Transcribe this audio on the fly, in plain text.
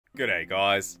G'day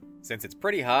guys. Since it's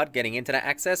pretty hard getting internet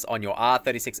access on your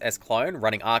R36S Clone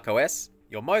running ArcOS,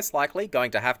 you're most likely going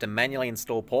to have to manually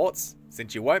install ports,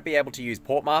 since you won't be able to use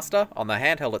Portmaster on the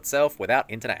handheld itself without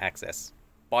internet access.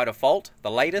 By default,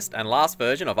 the latest and last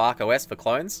version of ArcOS for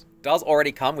clones does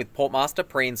already come with Portmaster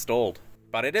pre-installed,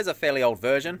 but it is a fairly old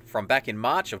version from back in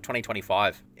March of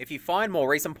 2025. If you find more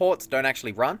recent ports don't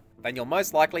actually run, then you'll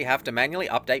most likely have to manually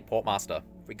update Portmaster.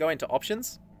 If we go into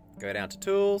Options, go down to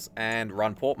Tools and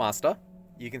run Portmaster,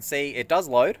 you can see it does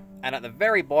load, and at the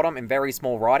very bottom in very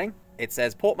small writing, it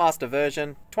says Portmaster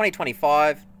version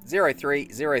 2025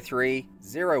 0303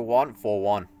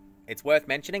 0141. It's worth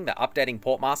mentioning that updating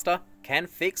Portmaster can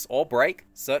fix or break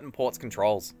certain ports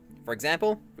controls. For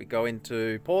example, if we go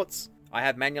into ports, I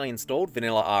have manually installed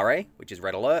vanilla RA, which is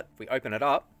red alert. If we open it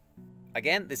up,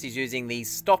 again, this is using the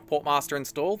stock Portmaster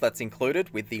install that's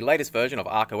included with the latest version of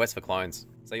ArcOS for clones.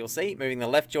 So you'll see moving the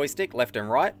left joystick left and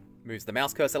right moves the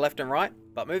mouse cursor left and right,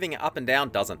 but moving it up and down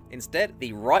doesn't. Instead,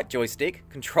 the right joystick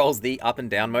controls the up and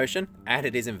down motion, and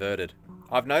it is inverted.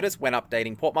 I've noticed when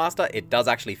updating Portmaster, it does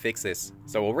actually fix this,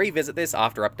 so we'll revisit this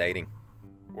after updating.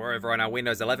 We're over on our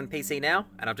Windows 11 PC now,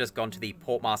 and I've just gone to the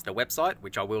Portmaster website,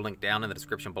 which I will link down in the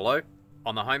description below.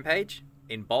 On the homepage,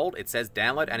 in bold, it says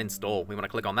download and install. We want to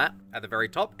click on that. At the very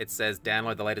top, it says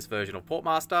download the latest version of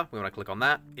Portmaster. We want to click on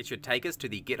that. It should take us to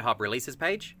the GitHub releases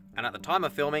page. And at the time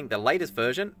of filming, the latest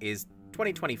version is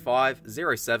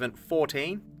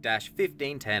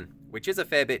 2025-07-14-1510, which is a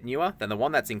fair bit newer than the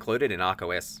one that's included in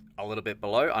ArcOS. A little bit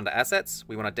below, under Assets,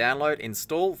 we want to download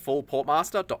install full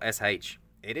portmaster.sh.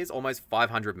 It is almost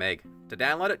 500 meg. To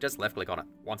download it, just left click on it.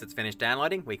 Once it's finished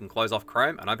downloading, we can close off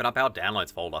Chrome and open up our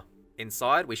Downloads folder.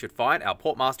 Inside, we should find our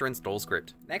Portmaster install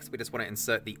script. Next, we just want to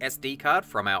insert the SD card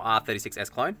from our R36S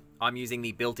Clone. I'm using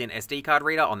the built-in SD card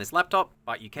reader on this laptop,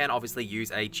 but you can obviously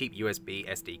use a cheap USB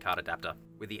SD card adapter.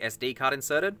 With the SD card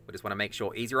inserted, we just want to make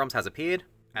sure EasyROMs has appeared,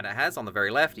 and it has on the very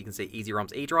left. You can see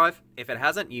EasyROMs eDrive. If it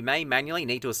hasn't, you may manually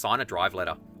need to assign a drive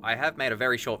letter. I have made a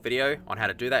very short video on how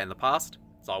to do that in the past,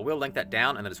 so I will link that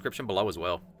down in the description below as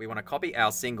well. We want to copy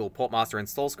our single Portmaster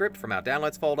install script from our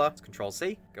Downloads folder. It's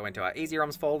Control-C, go into our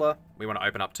EasyROMs folder. We want to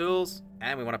open up Tools,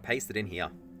 and we want to paste it in here.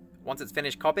 Once it's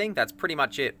finished copying, that's pretty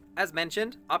much it. As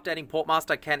mentioned, updating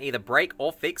Portmaster can either break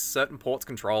or fix certain ports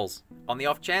controls. On the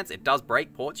off chance it does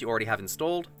break ports you already have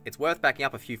installed, it's worth backing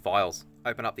up a few files.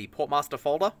 Open up the Portmaster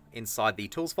folder inside the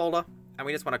Tools folder, and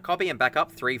we just want to copy and back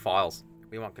up 3 files.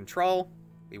 We want Control,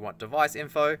 we want Device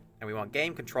Info, and we want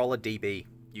Game Controller DB.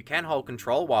 You can hold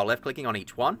Control while left clicking on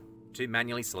each one to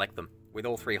manually select them. With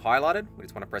all 3 highlighted, we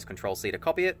just want to press Control-C to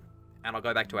copy it, and I'll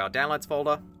go back to our Downloads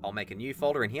folder. I'll make a new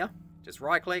folder in here. Just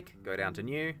right click, go down to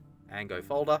New, and go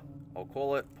Folder. I'll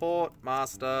call it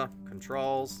Portmaster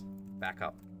Controls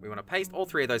Backup. We want to paste all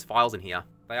 3 of those files in here.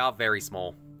 They are very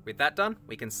small. With that done,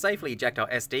 we can safely eject our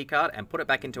SD card and put it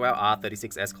back into our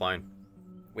R36S Clone.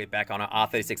 We're back on our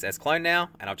R36S Clone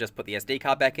now, and I've just put the SD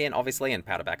card back in, obviously, and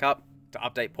powered it back up. To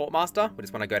update Portmaster, we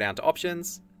just want to go down to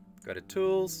Options, go to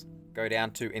Tools, go down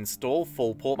to Install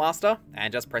Full Portmaster,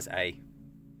 and just press A.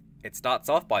 It starts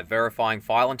off by verifying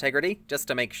file integrity, just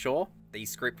to make sure the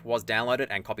script was downloaded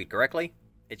and copied correctly.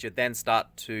 It should then start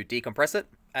to decompress it,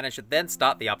 and it should then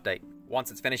start the update.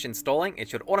 Once it's finished installing, it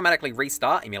should automatically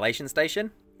restart Emulation Station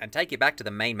and take you back to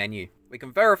the main menu. We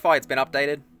can verify it's been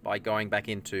updated by going back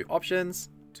into Options,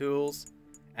 Tools,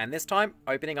 and this time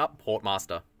opening up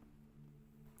Portmaster.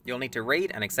 You'll need to read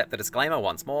and accept the disclaimer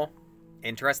once more.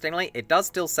 Interestingly, it does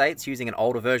still say it's using an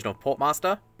older version of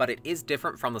Portmaster, but it is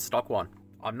different from the stock one.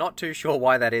 I'm not too sure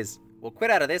why that is. We'll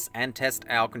quit out of this and test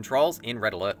our controls in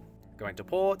red alert. Go into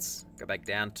ports, go back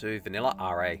down to vanilla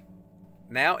RA.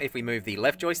 Now, if we move the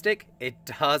left joystick, it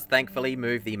does thankfully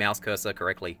move the mouse cursor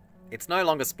correctly. It's no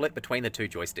longer split between the 2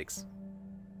 joysticks.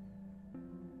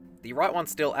 The right one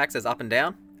still acts as up and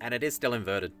down, and it is still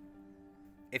inverted.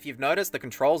 If you've noticed the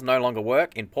controls no longer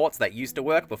work in ports that used to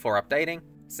work before updating,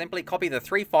 simply copy the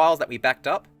 3 files that we backed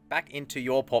up back into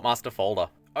your Portmaster folder,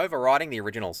 overriding the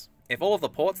originals. If all of the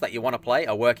ports that you want to play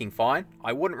are working fine,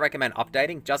 I wouldn't recommend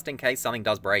updating just in case something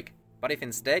does break. But if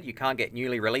instead you can't get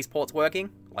newly released ports working,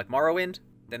 like Morrowind,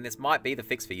 then this might be the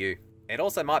fix for you. It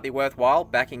also might be worthwhile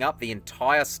backing up the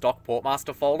entire stock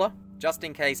Portmaster folder, just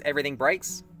in case everything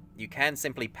breaks. You can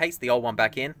simply paste the old one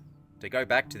back in to go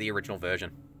back to the original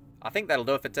version. I think that'll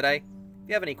do it for today. If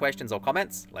you have any questions or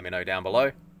comments, let me know down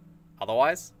below.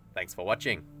 Otherwise, thanks for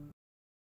watching.